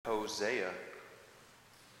Hosea.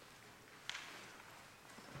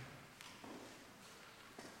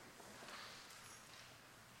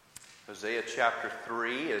 Hosea chapter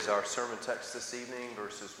 3 is our sermon text this evening,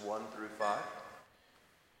 verses 1 through 5.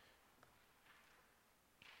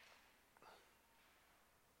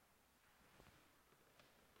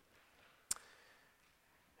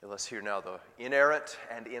 Let's hear now the inerrant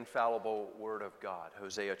and infallible Word of God.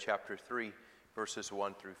 Hosea chapter 3, verses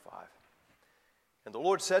 1 through 5. And the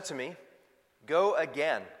Lord said to me, "Go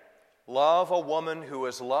again, love a woman who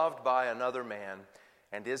is loved by another man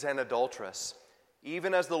and is an adulteress,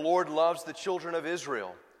 even as the Lord loves the children of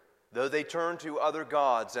Israel, though they turn to other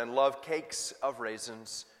gods and love cakes of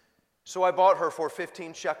raisins. So I bought her for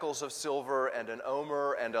 15 shekels of silver and an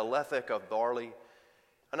omer and a lethek of barley.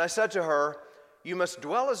 And I said to her, you must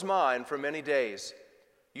dwell as mine for many days.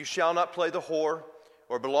 You shall not play the whore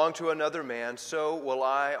or belong to another man, so will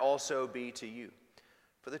I also be to you.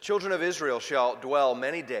 For the children of Israel shall dwell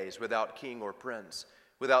many days without king or prince,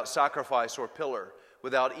 without sacrifice or pillar,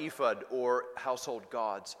 without ephod or household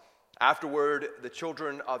gods. Afterward, the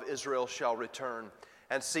children of Israel shall return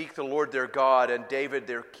and seek the Lord their God and David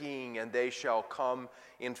their king, and they shall come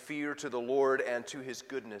in fear to the Lord and to his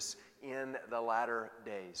goodness in the latter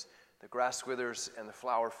days. The grass withers and the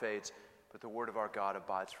flower fades, but the word of our God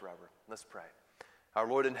abides forever." Let's pray. Our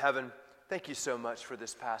Lord in heaven, thank you so much for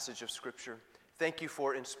this passage of Scripture. Thank you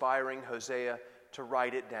for inspiring Hosea to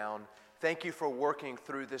write it down. Thank you for working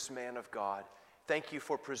through this man of God. Thank you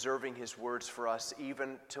for preserving his words for us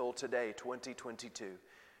even till today, 2022.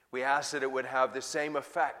 We ask that it would have the same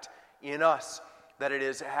effect in us that it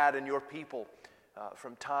has had in your people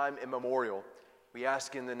from time immemorial. We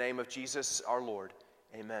ask in the name of Jesus our Lord.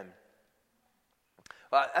 Amen.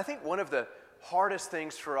 I think one of the hardest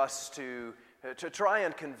things for us to try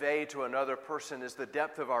and convey to another person is the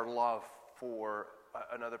depth of our love for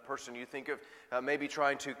another person. You think of maybe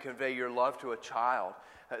trying to convey your love to a child,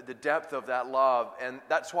 the depth of that love, and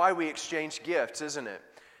that's why we exchange gifts, isn't it?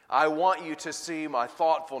 I want you to see my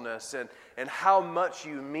thoughtfulness and how much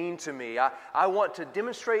you mean to me. I want to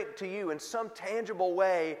demonstrate to you in some tangible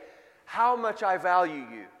way how much I value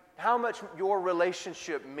you, how much your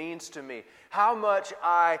relationship means to me, how much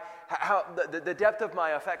the depth of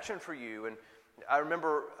my affection for you. And I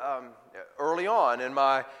remember early on in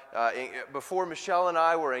before Michelle and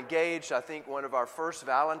I were engaged, I think one of our first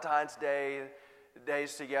Valentine's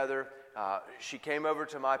days together, she came over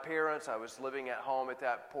to my parents. I was living at home at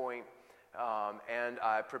that point, and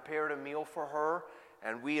I prepared a meal for her,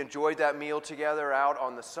 and we enjoyed that meal together out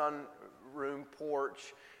on the sunroom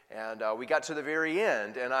porch. And we got to the very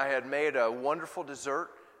end, and I had made a wonderful dessert,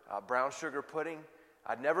 brown sugar pudding.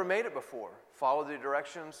 I'd never made it before. Followed the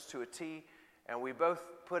directions to a T, and we both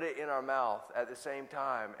put it in our mouth at the same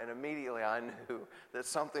time, and immediately I knew that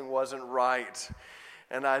something wasn't right.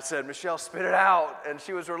 And I said, "Michelle, spit it out." And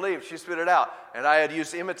she was relieved. She spit it out. And I had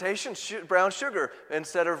used imitation brown sugar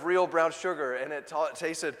instead of real brown sugar, and it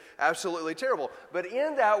tasted absolutely terrible. But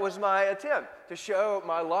in that was my attempt to show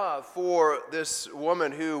my love for this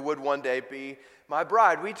woman who would one day be my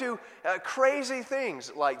bride. We do crazy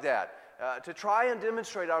things like that to try and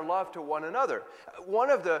demonstrate our love to one another.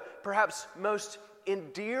 One of the perhaps most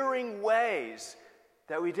endearing ways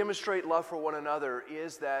that we demonstrate love for one another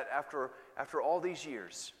is that after all these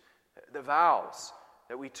years, the vows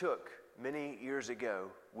that we took many years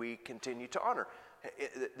ago, we continue to honor.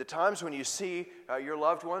 The times when you see your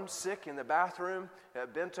loved one sick in the bathroom,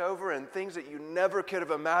 bent over, and things that you never could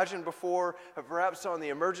have imagined before, perhaps on the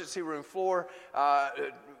emergency room floor,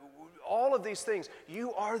 all of these things,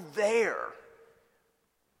 you are there.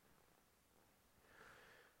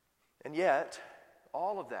 And yet,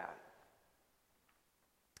 all of that,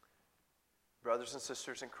 brothers and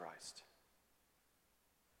sisters in Christ,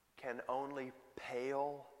 can only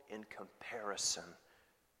pale in comparison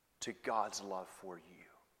to God's love for you.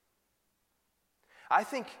 I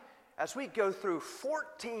think as we go through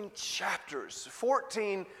 14 chapters,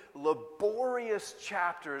 14 laborious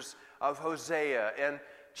chapters of Hosea and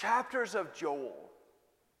chapters of Joel,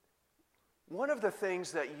 one of the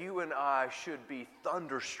things that you and I should be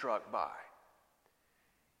thunderstruck by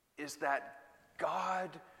is that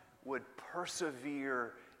God would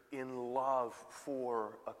persevere in love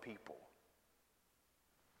for a people.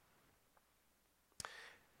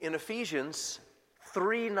 In Ephesians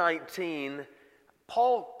 3:19,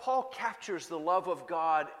 Paul captures the love of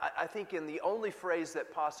God, I think, in the only phrase that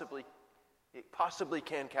it possibly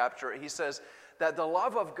can capture it. He says that the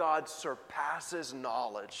love of God surpasses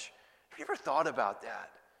knowledge. Have you ever thought about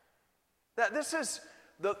that? That this is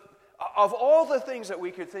Of all the things that we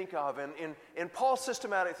could think of in Paul's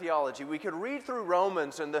systematic theology, we could read through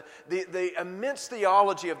Romans and the immense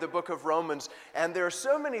theology of the book of Romans, and there are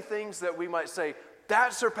so many things that we might say,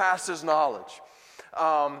 that surpasses knowledge.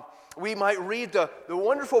 We might read the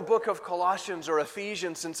wonderful book of Colossians or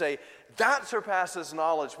Ephesians and say, that surpasses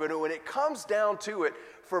knowledge. But when it comes down to it,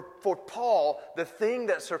 for Paul, the thing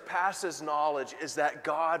that surpasses knowledge is that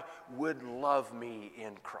God would love me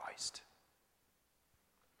in Christ.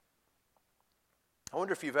 I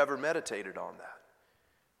wonder if you've ever meditated on that.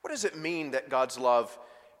 What does it mean that God's love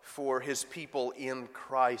for His people in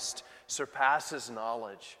Christ surpasses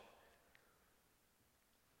knowledge?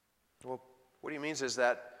 Well, what he means is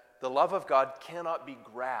that the love of God cannot be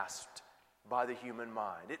grasped by the human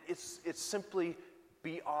mind. It's simply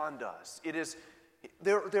beyond us.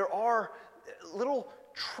 There are little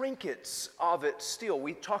trinkets of it still.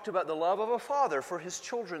 We talked about the love of a father for his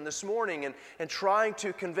children this morning and trying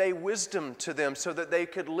to convey wisdom to them so that they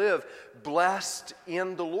could live blessed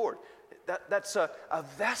in the Lord. That's a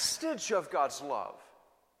vestige of God's love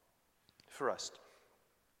for us.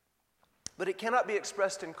 But it cannot be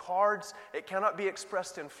expressed in cards. It cannot be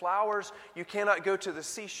expressed in flowers. You cannot go to the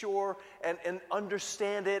seashore and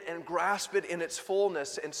understand it and grasp it in its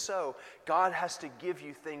fullness. And so God has to give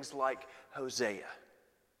you things like Hosea.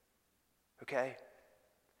 Okay?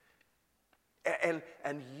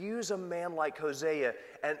 And use a man like Hosea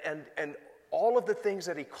and all of the things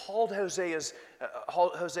that he called Hosea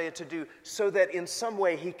to do so that in some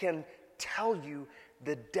way he can tell you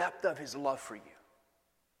the depth of his love for you.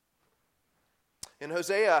 In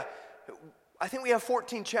Hosea, I think we have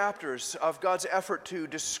 14 chapters of God's effort to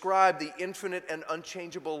describe the infinite and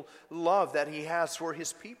unchangeable love that He has for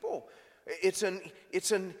His people. It's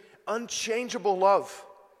an unchangeable love.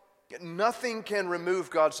 Nothing can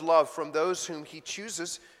remove God's love from those whom He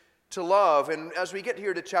chooses to love. And as we get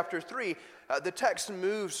here to chapter 3, the text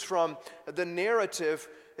moves from the narrative.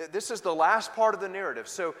 This is the last part of the narrative.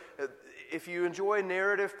 So if you enjoy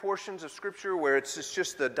narrative portions of Scripture where it's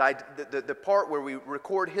just the part where we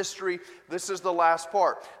record history, this is the last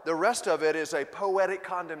part. The rest of it is a poetic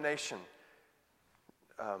condemnation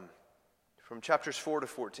from chapters 4 to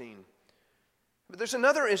 14. But there's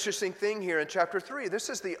another interesting thing here in chapter 3. This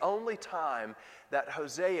is the only time that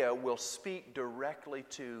Hosea will speak directly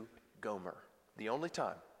to Gomer. The only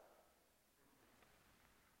time.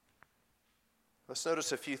 Let's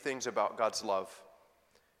notice a few things about God's love.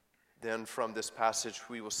 Then from this passage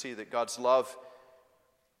we will see that God's love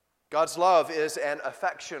is an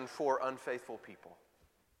affection for unfaithful people.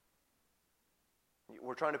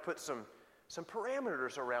 We're trying to put some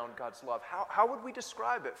parameters around God's love. How would we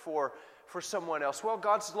describe it for someone else? Well,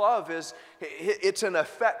 God's love it's an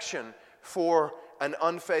affection for an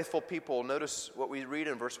unfaithful people. Notice what we read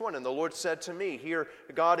in verse 1. And the Lord said to me, here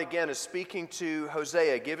God again is speaking to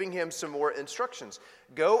Hosea, giving him some more instructions.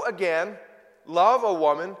 Go again, love a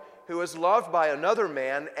woman who is loved by another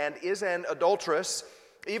man and is an adulteress,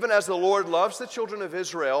 even as the Lord loves the children of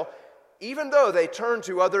Israel, even though they turn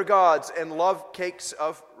to other gods and love cakes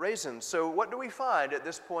of raisins. So what do we find at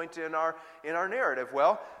this point in our narrative?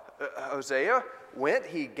 Well, Hosea went,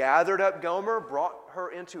 he gathered up Gomer, brought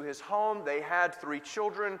her into his home. They had 3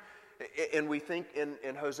 children, and we think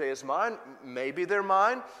in Hosea's mind, maybe they're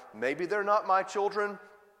mine, maybe they're not my children.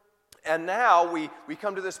 And now we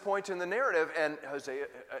come to this point in the narrative, and Hosea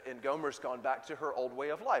and Gomer's gone back to her old way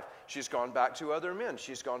of life. She's gone back to other men.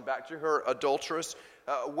 She's gone back to her adulterous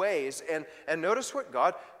ways. And notice what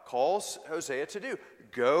God calls Hosea to do.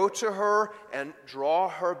 Go to her and draw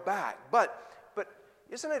her back. But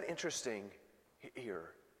isn't it interesting here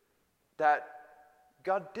that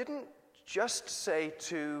God didn't just say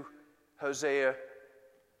to Hosea,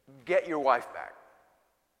 get your wife back?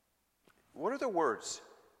 What are the words?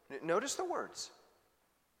 Notice the words.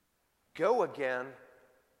 Go again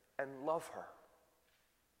and love her.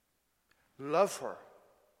 Love her.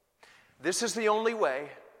 This is the only way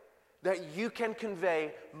that you can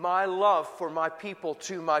convey my love for my people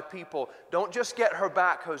to my people. Don't just get her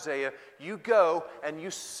back, Hosea. You go and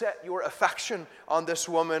you set your affection on this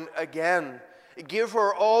woman again. Give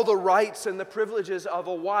her all the rights and the privileges of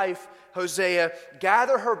a wife, Hosea.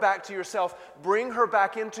 Gather her back to yourself. Bring her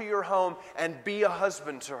back into your home and be a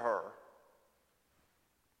husband to her.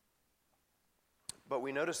 But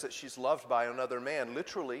we notice that she's loved by another man.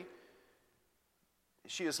 Literally,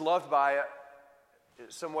 she is loved by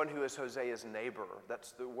someone who is Hosea's neighbor.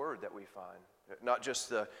 That's the word that we find. Not just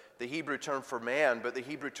the Hebrew term for man, but the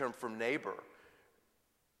Hebrew term for neighbor.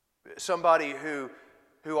 Somebody who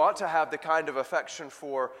ought to have the kind of affection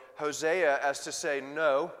for Hosea as to say,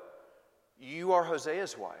 no, you are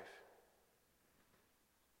Hosea's wife.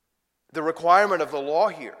 The requirement of the law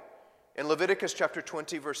here in Leviticus chapter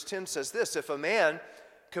 20, verse 10 says this: if a man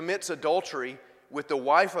commits adultery with the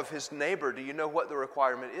wife of his neighbor, do you know what the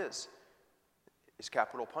requirement is? It's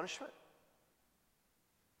capital punishment.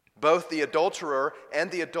 Both the adulterer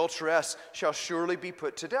and the adulteress shall surely be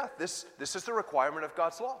put to death. This is the requirement of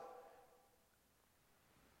God's law.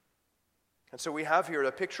 And so we have here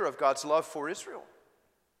a picture of God's love for Israel.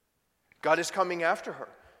 God is coming after her.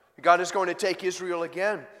 God is going to take Israel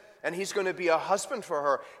again, and He's going to be a husband for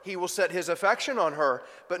her. He will set His affection on her.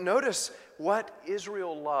 But notice what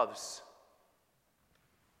Israel loves: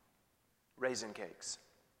 raisin cakes.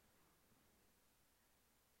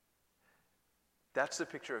 That's the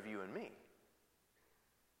picture of you and me.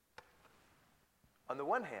 On the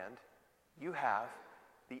one hand, you have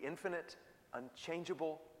the infinite,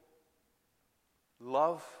 unchangeable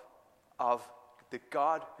love of the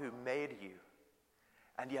God who made you.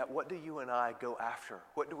 And yet, what do you and I go after?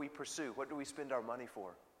 What do we pursue? What do we spend our money for?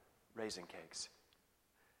 Raisin cakes.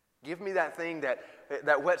 Give me that thing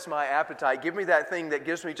that whets my appetite. Give me that thing that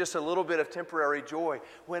gives me just a little bit of temporary joy.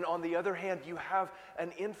 When on the other hand, you have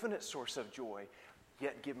an infinite source of joy.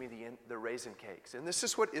 Yet give me the raisin cakes. And this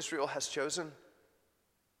is what Israel has chosen.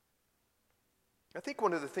 I think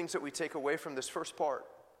one of the things that we take away from this first part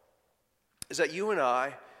is that you and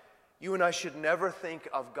I should never think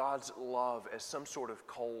of God's love as some sort of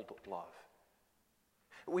cold love.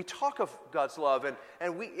 We talk of God's love, and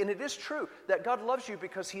it is true that God loves you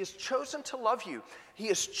because He has chosen to love you. He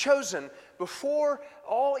has chosen before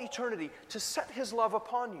all eternity to set His love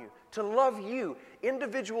upon you, to love you,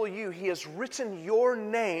 individual you. He has written your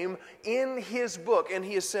name in His book, and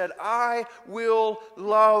He has said, I will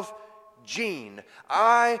love Jean.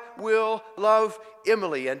 I will love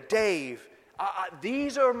Emily and Dave.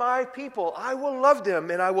 These are my people. I will love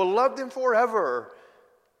them, and I will love them forever.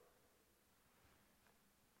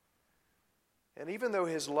 And even though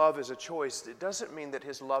His love is a choice, it doesn't mean that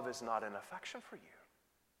His love is not an affection for you.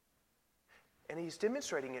 And He's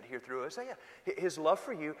demonstrating it here through Hosea. His love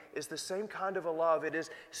for you is the same kind of a love. It is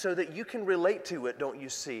so that you can relate to it, don't you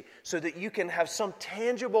see? So that you can have some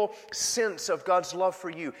tangible sense of God's love for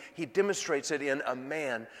you. He demonstrates it in a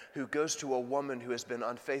man who goes to a woman who has been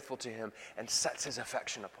unfaithful to him and sets his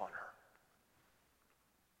affection upon her.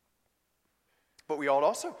 But we ought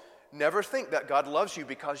also never think that God loves you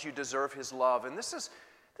because you deserve His love. And this is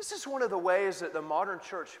one of the ways that the modern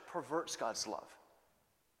church perverts God's love.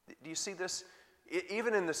 Do you see this?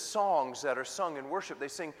 Even in the songs that are sung in worship, they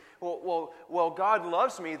sing, well, God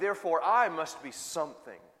loves me, therefore I must be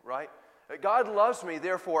something, right? God loves me,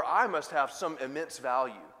 therefore I must have some immense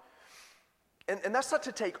value. And that's not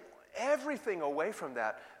to take everything away from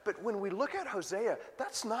that. But when we look at Hosea,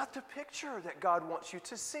 that's not the picture that God wants you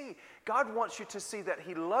to see. God wants you to see that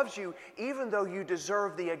He loves you even though you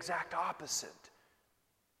deserve the exact opposite.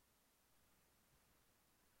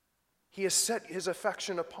 He has set His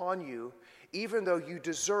affection upon you even though you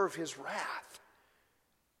deserve His wrath.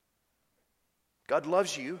 God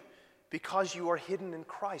loves you because you are hidden in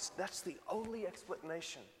Christ. That's the only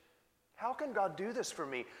explanation. How can God do this for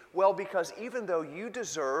me? Well, because even though you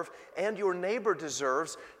deserve and your neighbor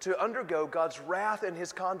deserves to undergo God's wrath and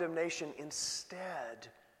His condemnation, instead,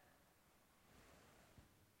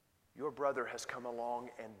 your brother has come along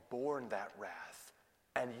and borne that wrath,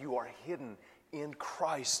 and you are hidden in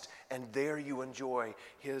Christ, and there you enjoy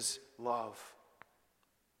His love.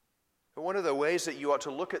 But one of the ways that you ought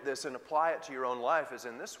to look at this and apply it to your own life is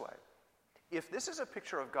in this way. If this is a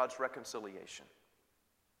picture of God's reconciliation,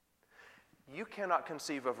 you cannot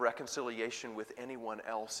conceive of reconciliation with anyone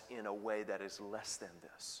else in a way that is less than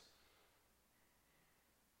this.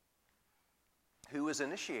 Who is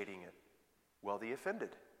initiating it? Well, the offended.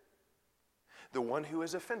 The one who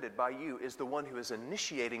is offended by you is the one who is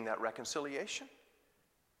initiating that reconciliation.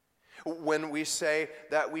 When we say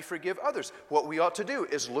that we forgive others, what we ought to do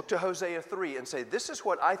is look to Hosea 3 and say, this is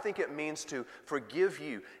what I think it means to forgive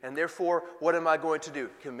you, and therefore, what am I going to do?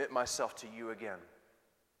 Commit myself to you again.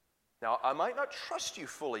 Now, I might not trust you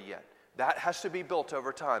fully yet. That has to be built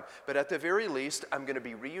over time. But at the very least, I'm going to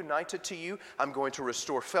be reunited to you. I'm going to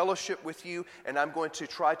restore fellowship with you, and I'm going to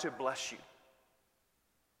try to bless you.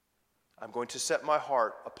 I'm going to set my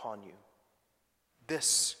heart upon you.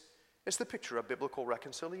 This is the picture of biblical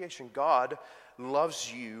reconciliation. God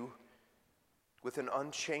loves you with an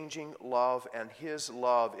unchanging love, and His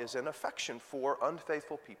love is an affection for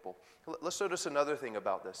unfaithful people. Let's notice another thing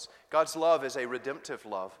about this. God's love is a redemptive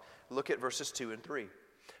love. Look at verses 2 and 3.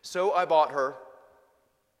 So I bought her.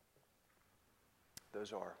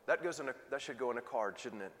 That should go in a card,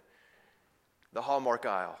 shouldn't it? The Hallmark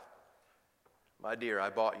aisle. My dear, I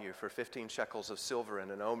bought you for 15 shekels of silver and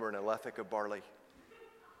an omer and a lethech of barley.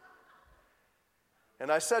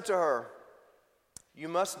 And I said to her, you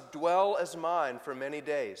must dwell as mine for many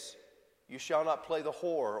days. You shall not play the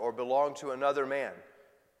whore or belong to another man.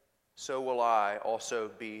 So will I also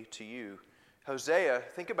be to you. Hosea,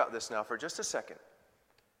 think about this now for just a second.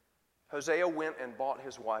 Hosea went and bought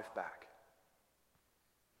his wife back.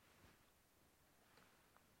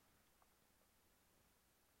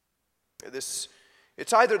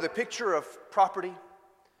 It's either the picture of property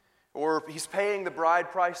or he's paying the bride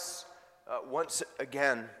price once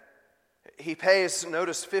again. He pays,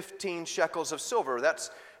 notice, 15 shekels of silver.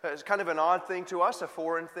 That's kind of an odd thing to us, a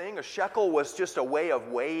foreign thing. A shekel was just a way of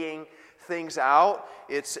weighing things out.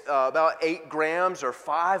 It's about 8 grams or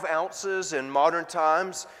 5 ounces in modern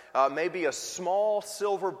times. Maybe a small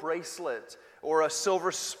silver bracelet or a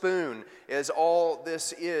silver spoon is all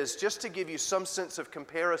this is. Just to give you some sense of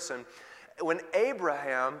comparison, when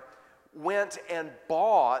Abraham went and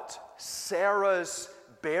bought Sarah's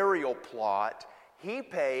burial plot, he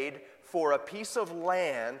paid for a piece of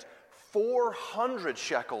land 400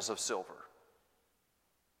 shekels of silver.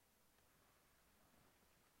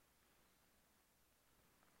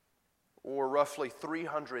 Or roughly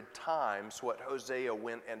 300 times what Hosea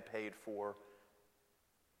went and paid for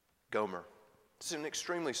Gomer. It's an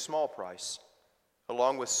extremely small price,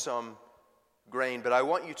 along with some grain. But I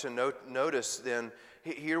want you to notice then,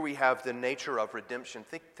 here we have the nature of redemption.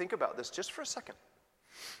 Think about this just for a second.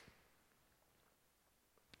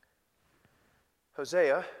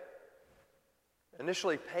 Hosea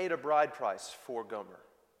initially paid a bride price for Gomer.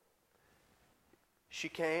 She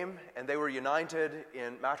came and they were united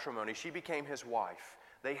in matrimony. She became his wife.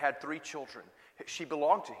 They had 3 children. She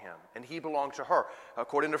belonged to him and he belonged to her.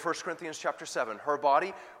 According to 1 Corinthians chapter 7, her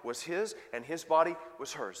body was his and his body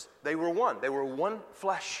was hers. They were one. They were one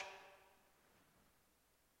flesh.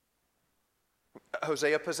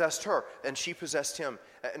 Hosea possessed her and she possessed him.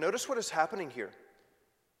 Notice what is happening here.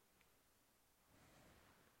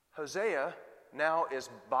 Hosea now is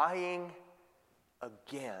buying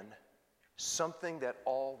again something that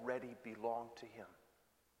already belonged to him.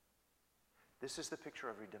 This is the picture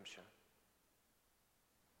of redemption.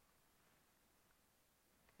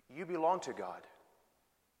 You belong to God.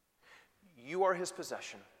 You are his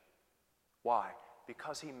possession. Why?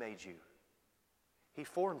 Because he made you. He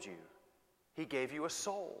formed you. He gave you a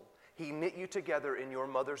soul. He knit you together in your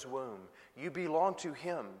mother's womb. You belong to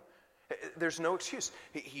him. There's no excuse.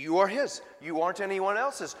 You are his. You aren't anyone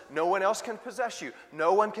else's. No one else can possess you.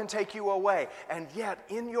 No one can take you away. And yet,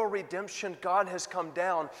 in your redemption, God has come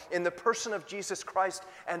down in the person of Jesus Christ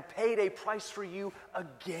and paid a price for you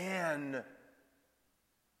again.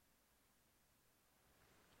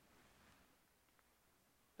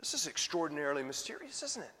 This is extraordinarily mysterious,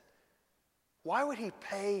 isn't it? Why would he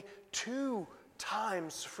pay 2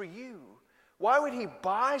 times for you? Why would he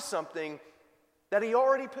buy something that he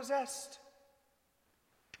already possessed?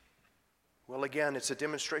 Well, again, it's a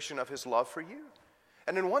demonstration of his love for you.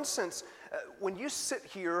 And in one sense, when you sit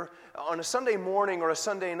here on a Sunday morning or a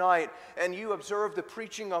Sunday night and you observe the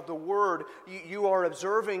preaching of the Word, you are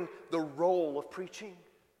observing the role of preaching.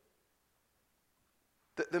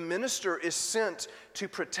 The minister is sent to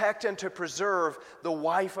protect and to preserve the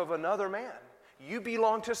wife of another man. You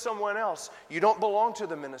belong to someone else. You don't belong to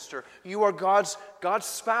the minister. You are God's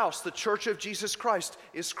spouse. The church of Jesus Christ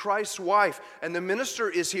is Christ's wife. And the minister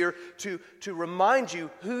is here to remind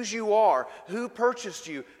you whose you are, who purchased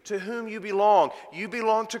you, to whom you belong. You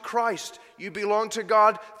belong to Christ. You belong to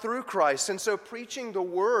God through Christ. And so preaching the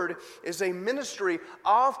word is a ministry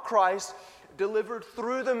of Christ delivered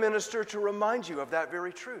through the minister to remind you of that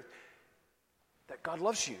very truth. That God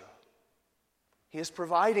loves you. He is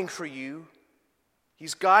providing for you.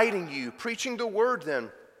 He's guiding you. Preaching the word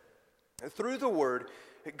then. Through the word,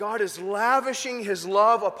 God is lavishing his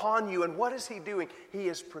love upon you. And what is he doing? He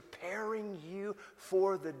is preparing you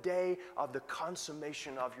for the day of the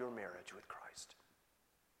consummation of your marriage with Christ.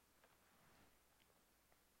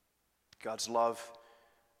 God's love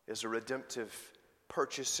is a redemptive,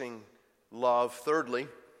 purchasing love. Thirdly,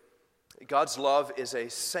 God's love is a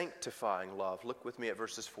sanctifying love. Look with me at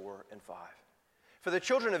verses 4 and 5. For the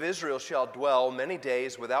children of Israel shall dwell many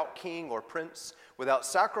days without king or prince, without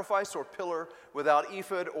sacrifice or pillar, without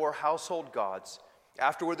ephod or household gods.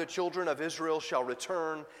 Afterward the children of Israel shall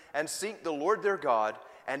return and seek the Lord their God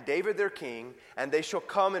and David their king, and they shall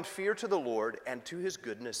come and fear to the Lord and to his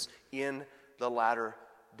goodness in the latter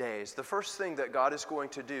days. The first thing that God is going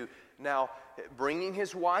to do now, bringing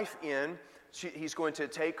his wife in, he's going to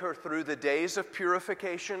take her through the days of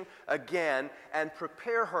purification again and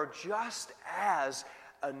prepare her just as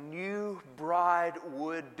a new bride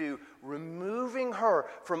would do, removing her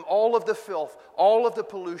from all of the filth, all of the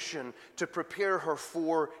pollution, to prepare her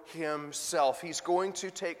for himself. He's going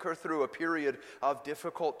to take her through a period of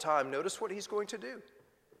difficult time. Notice what he's going to do.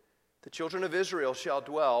 The children of Israel shall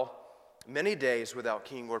dwell many days without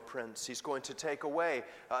king or prince. He's going to take away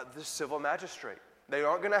the civil magistrate. They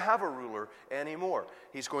aren't going to have a ruler anymore.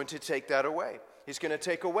 He's going to take that away. He's going to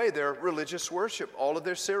take away their religious worship, all of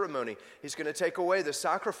their ceremony. He's going to take away the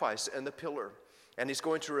sacrifice and the pillar. And he's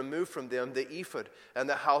going to remove from them the ephod and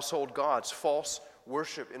the household gods, false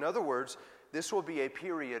worship. In other words, this will be a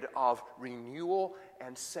period of renewal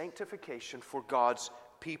and sanctification for God's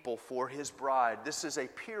people, for his bride. This is a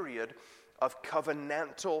period of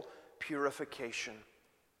covenantal purification.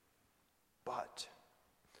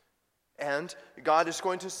 And God is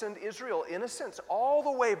going to send Israel, in a sense, all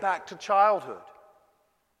the way back to childhood.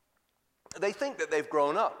 They think that they've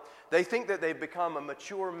grown up. They think that they've become a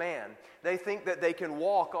mature man. They think that they can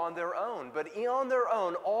walk on their own. But on their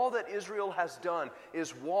own, all that Israel has done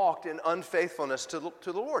is walked in unfaithfulness to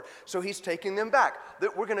the Lord. So he's taking them back.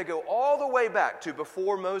 We're going to go all the way back to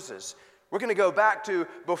before Moses. We're going to go back to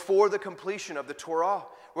before the completion of the Torah.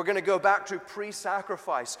 We're going to go back to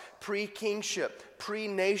pre-sacrifice, pre-kingship,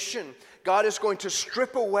 pre-nation. God is going to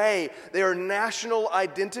strip away their national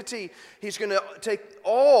identity. He's going to take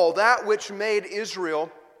all that which made Israel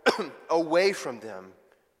away from them.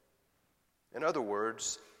 In other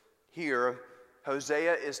words, here,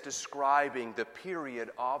 Hosea is describing the period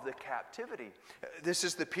of the captivity. This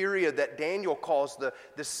is the period that Daniel calls the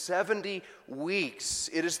 70 weeks.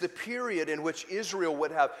 It is the period in which Israel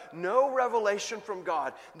would have no revelation from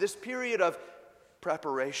God. This period of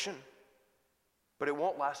preparation. But it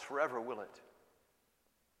won't last forever, will it?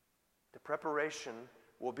 The preparation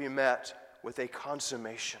will be met with a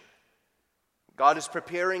consummation. God is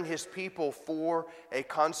preparing his people for a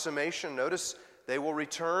consummation. Notice, they will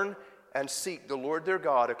return and seek the Lord their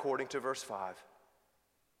God, according to verse 5.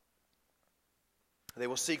 They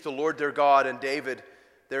will seek the Lord their God and David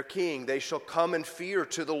their king. They shall come in fear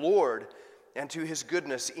to the Lord and to his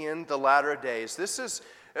goodness in the latter days. This is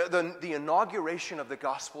the inauguration of the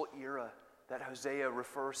gospel era that Hosea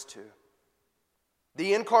refers to.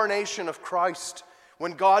 The incarnation of Christ,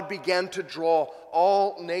 when God began to draw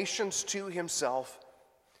all nations to himself.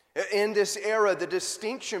 In this era, the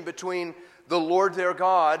distinction between the Lord their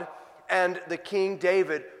God and the King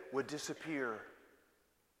David would disappear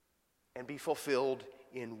and be fulfilled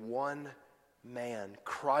in one man.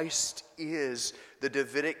 Christ is the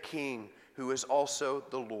Davidic king who is also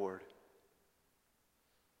the Lord.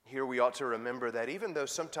 Here we ought to remember that even though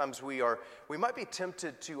sometimes we might be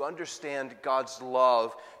tempted to understand God's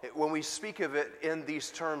love when we speak of it in these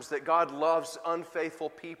terms, that God loves unfaithful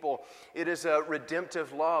people, it is a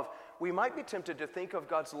redemptive love. We might be tempted to think of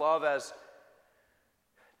God's love as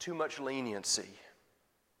too much leniency,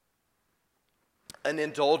 an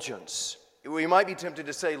indulgence. We might be tempted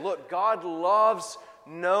to say, look, God loves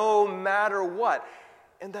no matter what.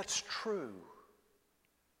 And that's true.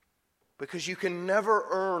 Because you can never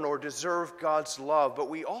earn or deserve God's love. But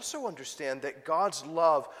we also understand that God's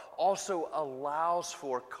love also allows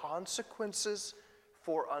for consequences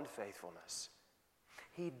for unfaithfulness.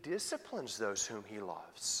 He disciplines those whom he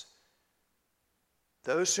loves.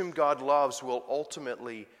 Those whom God loves will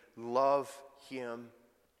ultimately love him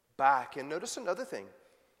back. And notice another thing,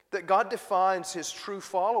 that God defines his true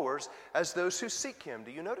followers as those who seek him.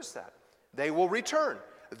 Do you notice that? They will return.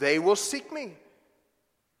 They will seek me.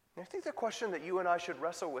 And I think the question that you and I should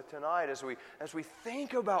wrestle with tonight as we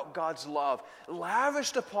think about God's love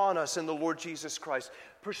lavished upon us in the Lord Jesus Christ,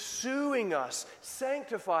 pursuing us,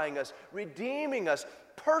 sanctifying us, redeeming us,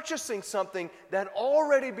 purchasing something that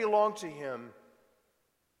already belonged to him.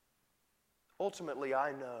 Ultimately,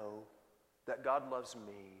 I know that God loves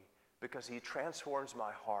me because he transforms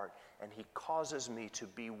my heart and he causes me to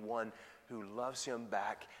be one who loves him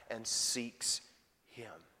back and seeks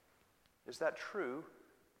him. Is that true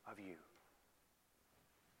of you?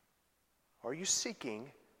 Are you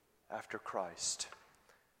seeking after Christ?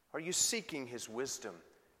 Are you seeking his wisdom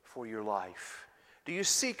for your life? Do you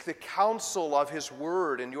seek the counsel of his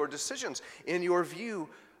word in your decisions, in your view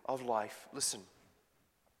of life? Listen.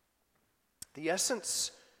 The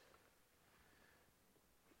essence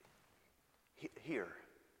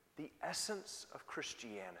of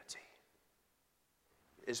Christianity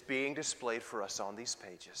is being displayed for us on these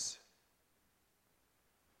pages.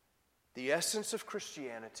 The essence of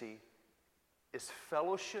Christianity is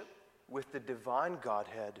fellowship with the divine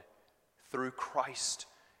Godhead through Christ.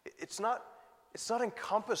 It's not it's not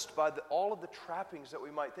encompassed by all of the trappings that we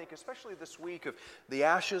might think, especially this week of the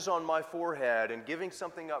ashes on my forehead and giving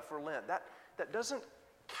something up for Lent. That doesn't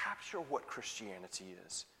capture what Christianity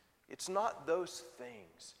is. It's not those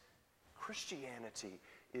things. Christianity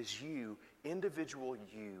is you, individual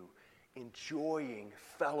you, enjoying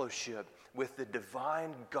fellowship with the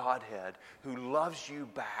divine Godhead who loves you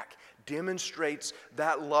back, demonstrates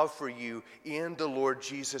that love for you in the Lord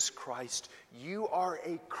Jesus Christ. You are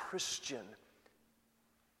a Christian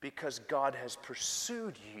because God has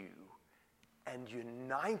pursued you and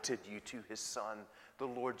united you to His Son, the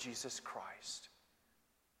Lord Jesus Christ.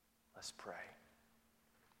 Let's pray.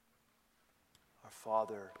 Our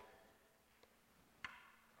Father,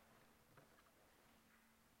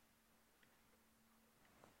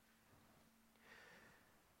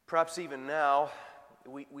 perhaps even now,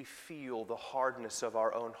 we feel the hardness of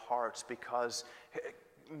our own hearts because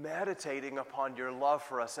meditating upon your love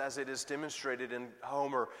for us as it is demonstrated in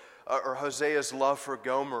Homer or Hosea's love for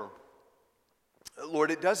Gomer, Lord,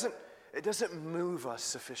 it doesn't move us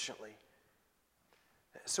sufficiently.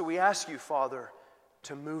 So we ask you, Father,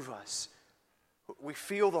 to move us. We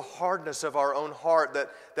feel the hardness of our own heart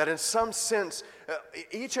that in some sense,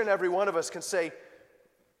 each and every one of us can say,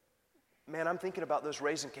 man, I'm thinking about those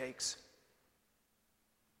raisin cakes.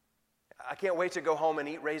 I can't wait to go home and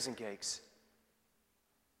eat raisin cakes.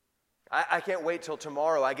 I can't wait till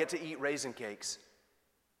tomorrow I get to eat raisin cakes.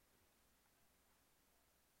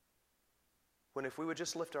 When if we would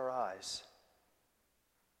just lift our eyes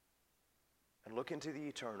and look into the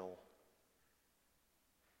eternal,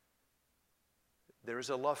 there is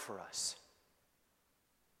a love for us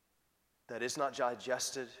that is not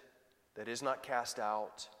digested, that is not cast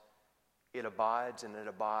out. It abides and it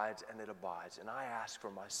abides and it abides. And I ask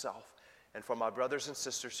for myself and for my brothers and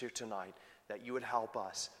sisters here tonight that you would help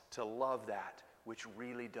us to love that which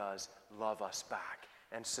really does love us back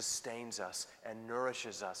and sustains us and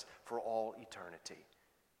nourishes us for all eternity.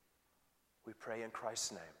 We pray in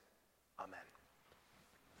Christ's name. Amen.